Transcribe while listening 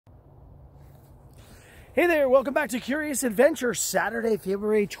Hey there, welcome back to Curious Adventure, Saturday,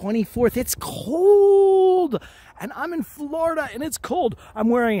 February 24th. It's cold, and I'm in Florida, and it's cold. I'm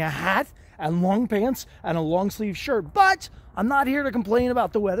wearing a hat and long pants and a long sleeve shirt, but I'm not here to complain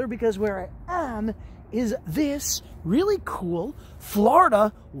about the weather because where I am is this really cool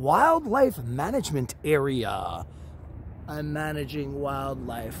Florida wildlife management area. I'm managing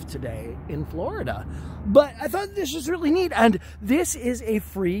wildlife today in Florida, but I thought this was really neat, and this is a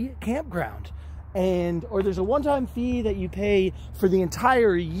free campground. Or there's a one-time fee that you pay for the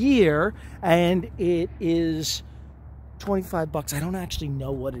entire year, and it is 25 bucks. I don't actually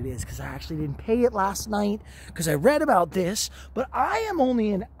know what it is because I actually didn't pay it last night because I read about this, but I am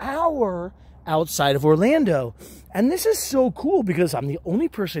only an hour outside of Orlando, and this is so cool because I'm the only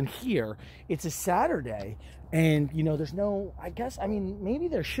person here. It's a Saturday, and you know, there's no, I mean, maybe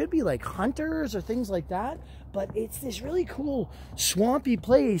there should be like hunters or things like that, but it's this really cool swampy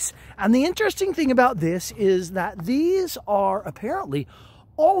place. And the interesting thing about this is that these are apparently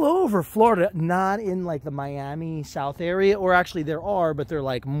all over Florida, not in like the Miami South area, or actually there are, but they're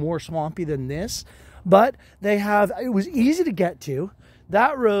like more swampy than this. But they have, it was easy to get to.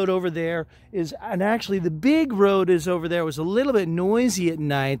 That road over there is, and actually the big road is over there, was a little bit noisy at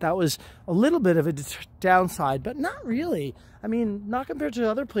night. That was a little bit of a downside, but not really. I mean, not compared to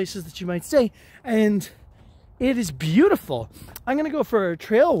other places that you might stay. And it is beautiful. I'm gonna go for a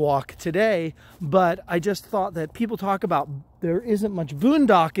trail walk today, but I just thought that people talk about there isn't much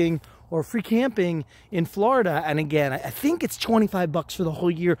boondocking or free camping in Florida. And again, I think it's 25 bucks for the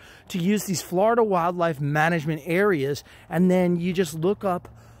whole year to use these Florida wildlife management areas. And then you just look up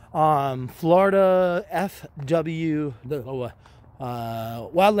Florida FW,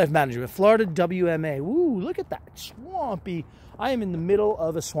 wildlife management, Florida WMA. Woo, look at that, swampy. I am in the middle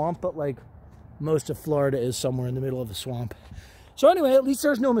of a swamp, but like most of Florida is somewhere in the middle of a swamp. So anyway, at least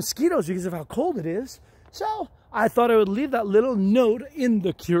there's no mosquitoes because of how cold it is. So I thought I would leave that little note in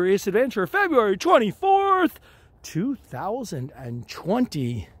the Curious Adventure, February 24th,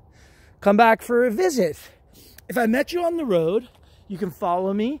 2020. Come back for a visit. If I met you on the road, you can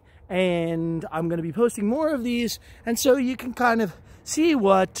follow me, and I'm going to be posting more of these, and so you can kind of see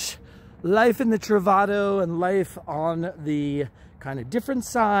what life in the Travato and life on the kind of different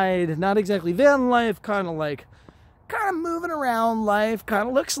side, not exactly van life, kind of moving around life kind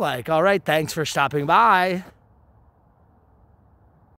of looks like. All right, thanks for stopping by.